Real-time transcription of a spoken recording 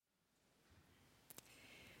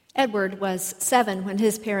Edward was 7 when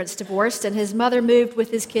his parents divorced, and his mother moved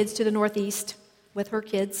with his kids to the Northeast with her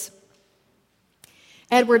kids.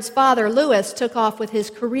 Edward's father, Lewis, took off with his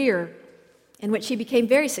career, in which he became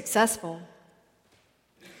very successful.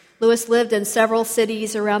 Lewis lived in several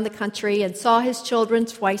cities around the country and saw his children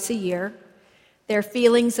twice a year. Their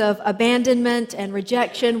feelings of abandonment and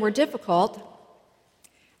rejection were difficult,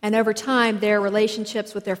 and over time, their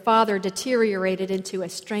relationships with their father deteriorated into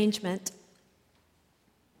estrangement.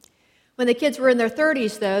 When the kids were in their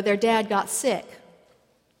 30s, though, their dad got sick.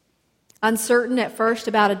 Uncertain at first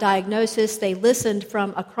about a diagnosis, they listened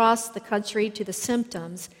from across the country to the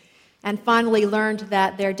symptoms and finally learned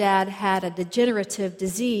that their dad had a degenerative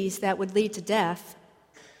disease that would lead to death.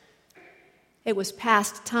 It was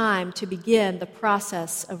past time to begin the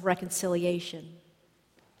process of reconciliation.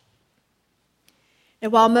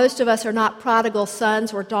 And while most of us are not prodigal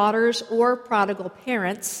sons or daughters or prodigal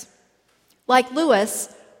parents, like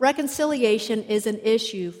Lewis, reconciliation is an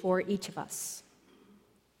issue for each of us.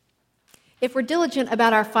 If we're diligent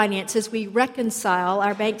about our finances, we reconcile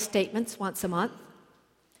our bank statements once a month.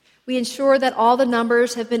 We ensure that all the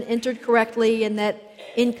numbers have been entered correctly and that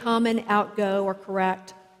income and outgo are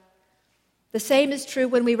correct. The same is true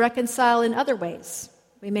when we reconcile in other ways.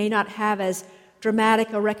 We may not have as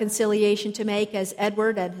dramatic a reconciliation to make as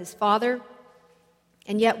Edward and his father,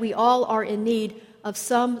 and yet we all are in need of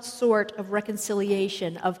some sort of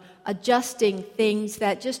reconciliation, of adjusting things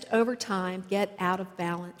that just over time get out of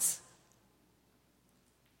balance.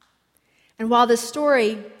 And while this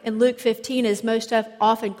story in Luke 15 is most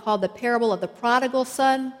often called the parable of the prodigal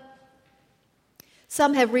son,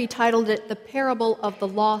 some have retitled it the parable of the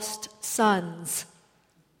lost sons,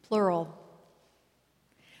 plural.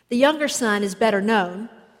 The younger son is better known.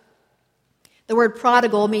 The word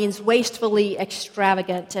prodigal means wastefully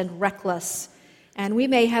extravagant and reckless. And we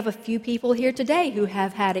may have a few people here today who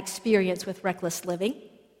have had experience with reckless living.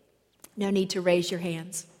 No need to raise your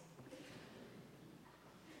hands.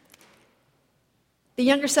 The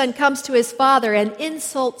younger son comes to his father and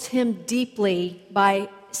insults him deeply by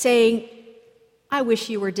saying, "I wish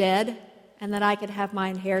you were dead and that I could have my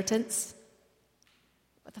inheritance."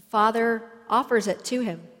 But the father offers it to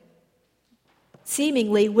him,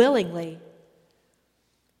 seemingly willingly.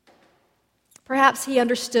 Perhaps he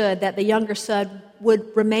understood that the younger son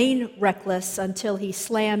would remain reckless until he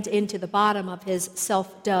slammed into the bottom of his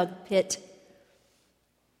self-dug pit.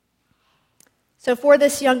 So for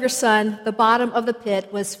this younger son, the bottom of the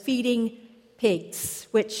pit was feeding pigs,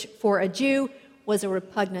 which for a Jew was a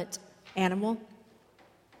repugnant animal.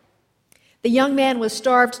 The young man was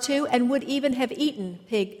starved too and would even have eaten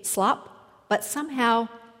pig slop, but somehow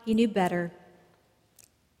he knew better.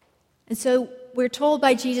 And so we're told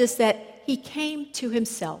by Jesus that he came to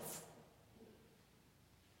himself.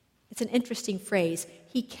 It's an interesting phrase.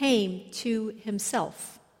 He came to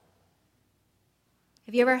himself.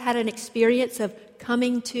 Have you ever had an experience of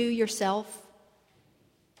coming to yourself?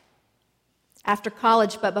 After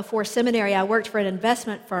college, but before seminary, I worked for an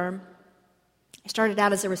investment firm. I started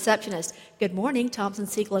out as a receptionist. "Good morning, Thompson,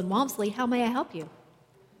 Siegel, and Walmsley. How may I help you?"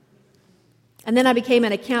 And then I became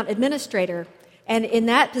an account administrator. And in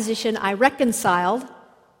that position, I reconciled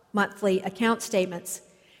monthly account statements.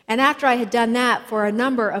 And after I had done that for a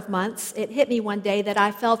number of months, it hit me one day that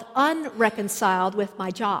I felt unreconciled with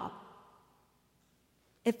my job.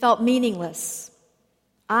 It felt meaningless.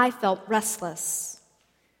 I felt restless.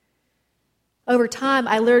 Over time,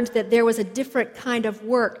 I learned that there was a different kind of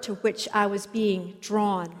work to which I was being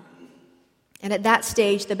drawn. And at that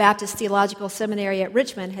stage, the Baptist Theological Seminary at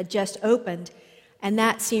Richmond had just opened, and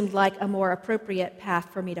that seemed like a more appropriate path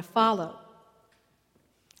for me to follow.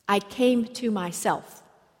 I came to myself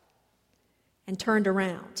and turned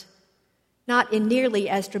around, not in nearly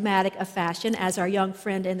as dramatic a fashion as our young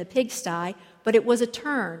friend in the pigsty, but it was a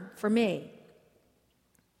turn for me.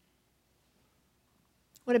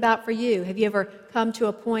 What about for you? Have you ever come to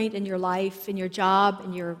a point in your life, in your job,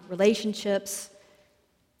 in your relationships,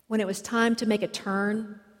 when it was time to make a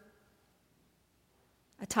turn?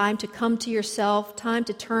 A time to come to yourself, time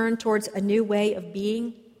to turn towards a new way of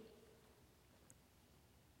being?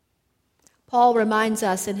 Paul reminds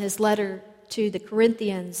us in his letter to the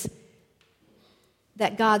Corinthians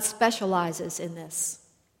that God specializes in this.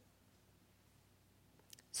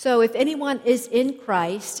 So if anyone is in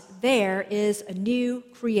Christ, there is a new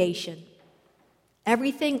creation.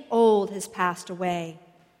 Everything old has passed away.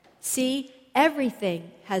 See,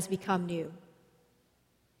 everything has become new.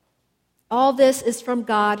 All this is from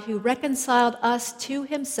God who reconciled us to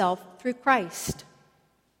himself through Christ.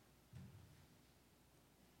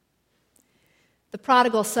 The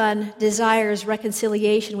prodigal son desires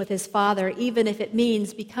reconciliation with his father, even if it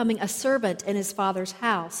means becoming a servant in his father's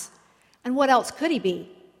house. And what else could he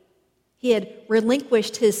be? He had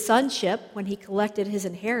relinquished his sonship when he collected his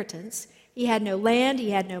inheritance. He had no land,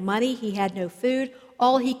 he had no money, he had no food.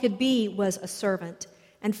 All he could be was a servant.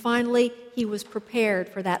 And finally, he was prepared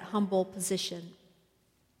for that humble position.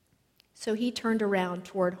 So he turned around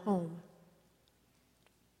toward home.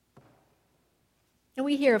 And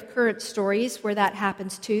we hear of current stories where that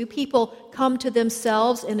happens too. People come to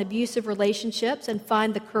themselves in abusive relationships and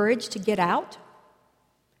find the courage to get out.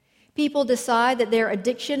 People decide that their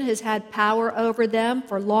addiction has had power over them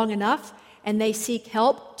for long enough, and they seek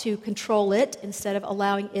help to control it instead of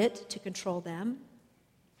allowing it to control them.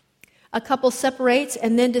 A couple separates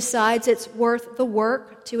and then decides it's worth the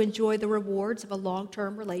work to enjoy the rewards of a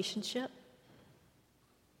long-term relationship.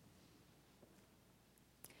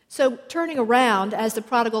 So turning around, as the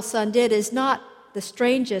prodigal son did, is not the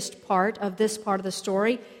strangest part of this part of the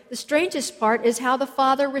story. The strangest part is how the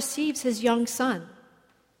father receives his young son.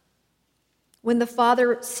 When the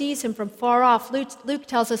father sees him from far off, Luke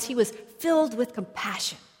tells us he was filled with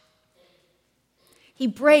compassion. He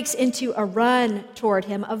breaks into a run toward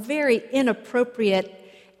him, a very inappropriate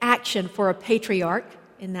action for a patriarch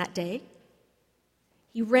in that day.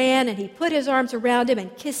 He ran and he put his arms around him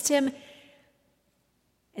and kissed him.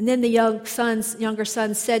 And then the younger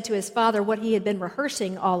son said to his father what he had been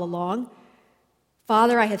rehearsing all along.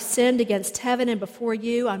 "Father, I have sinned against heaven and before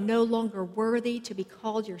you. I'm no longer worthy to be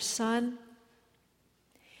called your son."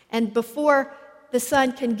 And before the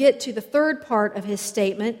son can get to the third part of his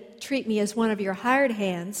statement, "Treat me as one of your hired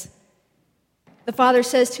hands," the father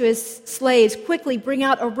says to his slaves, "Quickly, bring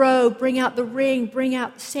out a robe, bring out the ring, bring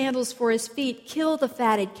out sandals for his feet, kill the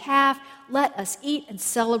fatted calf, let us eat and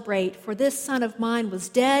celebrate. For this son of mine was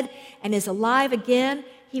dead and is alive again.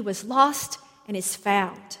 He was lost and is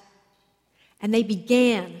found." And they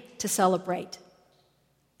began to celebrate,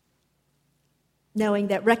 knowing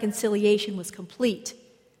that reconciliation was complete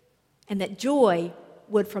and that joy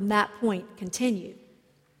would from that point continue.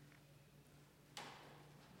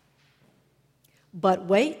 But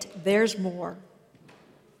wait, there's more.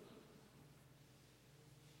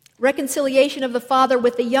 Reconciliation of the father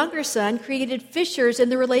with the younger son created fissures in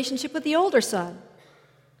the relationship with the older son.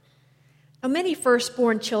 Now, many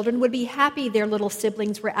firstborn children would be happy their little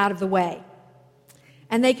siblings were out of the way,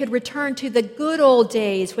 and they could return to the good old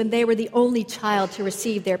days when they were the only child to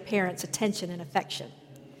receive their parents' attention and affection.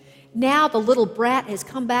 Now the little brat has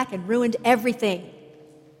come back and ruined everything.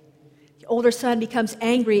 The older son becomes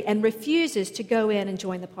angry and refuses to go in and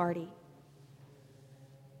join the party.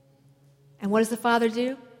 And what does the father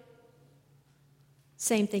do?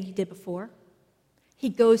 Same thing he did before. He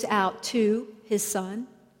goes out to his son.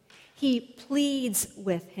 He pleads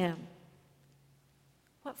with him.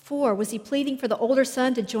 What for? Was he pleading for the older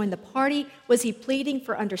son to join the party? Was he pleading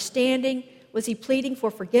for understanding? Was he pleading for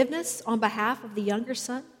forgiveness on behalf of the younger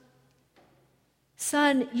son?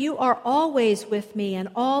 "Son, you are always with me, and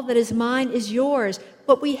all that is mine is yours.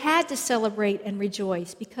 But we had to celebrate and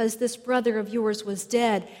rejoice because this brother of yours was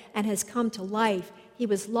dead and has come to life. He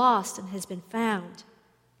was lost and has been found."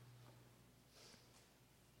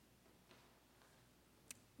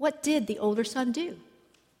 What did the older son do?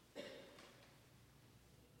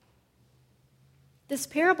 This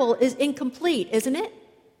parable is incomplete, isn't it?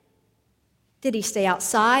 Did he stay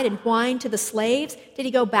outside and whine to the slaves? Did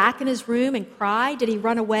he go back in his room and cry? Did he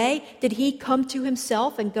run away? Did he come to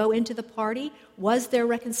himself and go into the party? Was there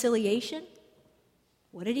reconciliation?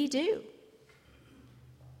 What did he do?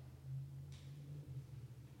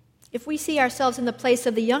 If we see ourselves in the place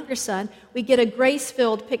of the younger son, we get a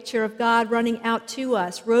grace-filled picture of God running out to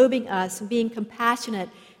us, robing us, and being compassionate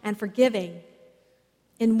and forgiving.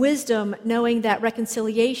 In wisdom, knowing that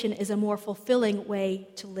reconciliation is a more fulfilling way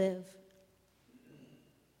to live.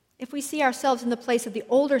 If we see ourselves in the place of the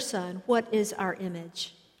older son, what is our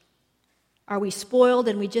image? Are we spoiled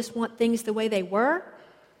and we just want things the way they were?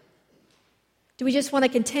 Do we just want to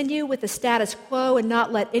continue with the status quo and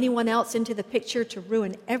not let anyone else into the picture to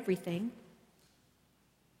ruin everything?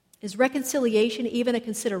 Is reconciliation even a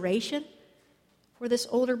consideration for this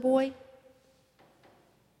older boy?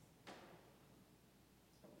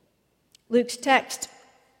 Luke's text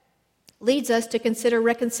leads us to consider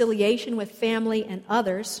reconciliation with family and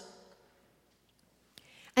others.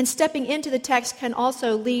 And stepping into the text can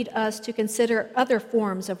also lead us to consider other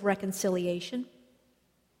forms of reconciliation.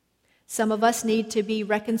 Some of us need to be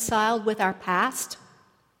reconciled with our past.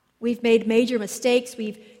 We've made major mistakes.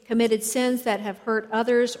 We've committed sins that have hurt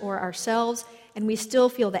others or ourselves, and we still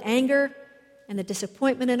feel the anger and the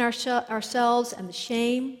disappointment in ourselves and the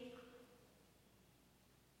shame.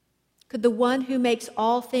 Could the one who makes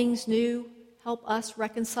all things new help us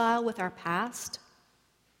reconcile with our past?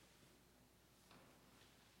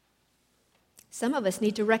 Some of us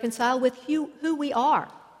need to reconcile with who we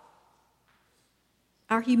are,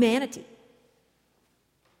 our humanity,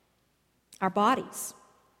 our bodies.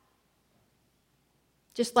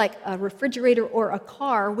 Just like a refrigerator or a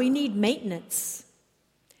car, we need maintenance.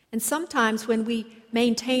 And sometimes when we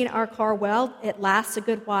maintain our car well, it lasts a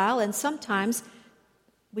good while, and sometimes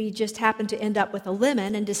we just happen to end up with a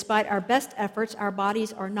lemon, and despite our best efforts, our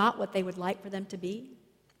bodies are not what they would like for them to be.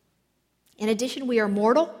 In addition, we are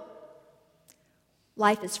mortal.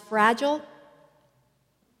 Life is fragile.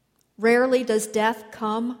 Rarely does death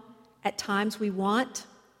come at times we want.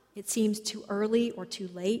 It seems too early or too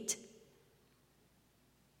late.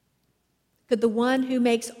 Could the one who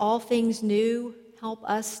makes all things new help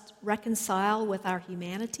us reconcile with our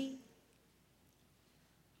humanity?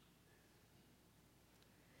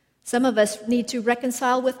 Some of us need to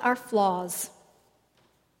reconcile with our flaws.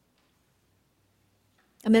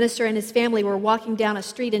 A minister and his family were walking down a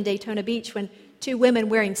street in Daytona Beach when two women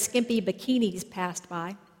wearing skimpy bikinis passed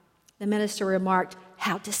by. The minister remarked,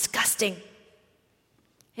 "How disgusting."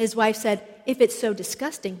 His wife said, "If it's so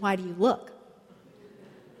disgusting, why do you look?"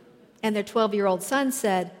 And their 12-year-old son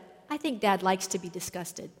said, "I think Dad likes to be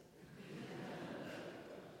disgusted."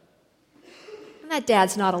 And that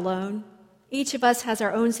dad's not alone. Each of us has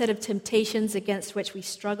our own set of temptations against which we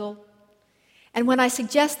struggle. And when I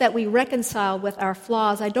suggest that we reconcile with our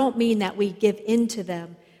flaws, I don't mean that we give in to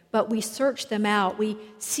them, but we search them out. We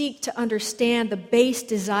seek to understand the base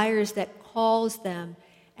desires that cause them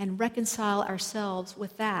and reconcile ourselves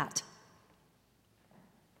with that.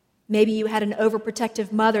 Maybe you had an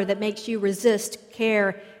overprotective mother that makes you resist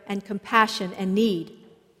care and compassion and need.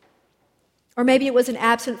 Or maybe it was an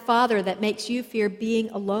absent father that makes you fear being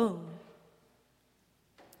alone.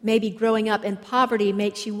 Maybe growing up in poverty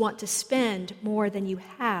makes you want to spend more than you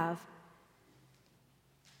have.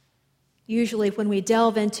 Usually when we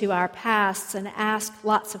delve into our pasts and ask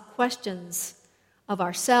lots of questions of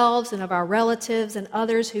ourselves and of our relatives and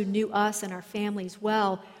others who knew us and our families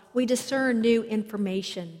well, we discern new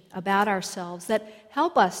information about ourselves that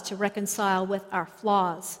help us to reconcile with our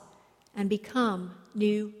flaws and become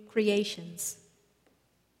new creations.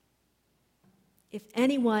 If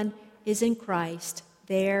anyone is in Christ,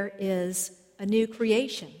 there is a new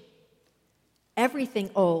creation. Everything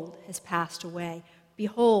old has passed away.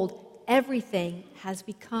 Behold, everything has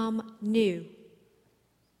become new.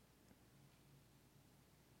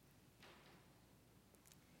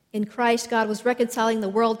 In Christ, God was reconciling the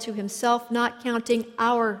world to himself, not counting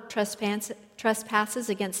our trespasses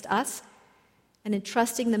against us, and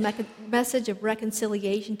entrusting the message of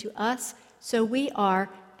reconciliation to us, so we are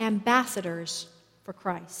ambassadors for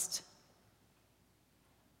Christ.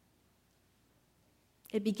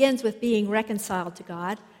 It begins with being reconciled to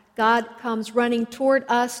God. God comes running toward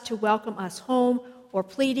us to welcome us home or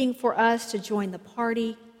pleading for us to join the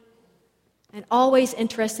party. And always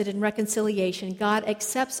interested in reconciliation, God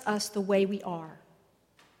accepts us the way we are,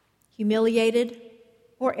 humiliated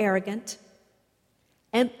or arrogant,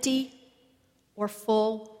 empty or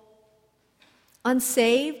full,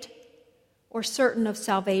 unsaved or certain of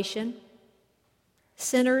salvation,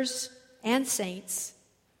 sinners and saints,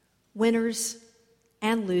 winners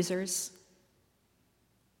and losers.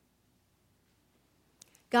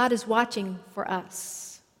 God is watching for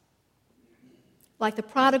us. Like the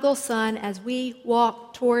prodigal son, as we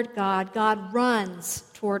walk toward God, God runs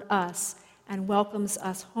toward us and welcomes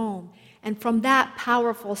us home. And from that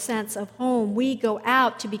powerful sense of home, we go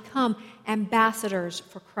out to become ambassadors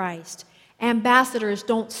for Christ. Ambassadors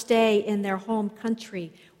don't stay in their home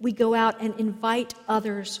country. We go out and invite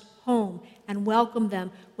others home and welcome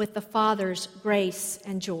them with the Father's grace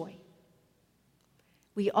and joy.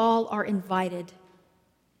 We all are invited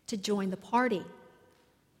to join the party.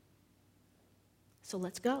 So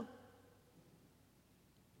let's go.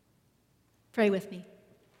 Pray with me.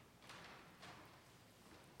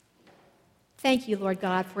 Thank you, Lord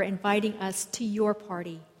God, for inviting us to your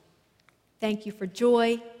party. Thank you for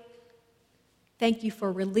joy. Thank you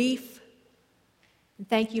for relief. And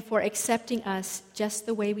thank you for accepting us just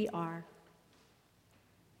the way we are.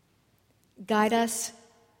 Guide us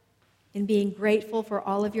in being grateful for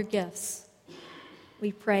all of your gifts.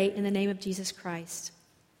 We pray in the name of Jesus Christ.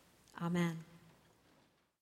 Amen.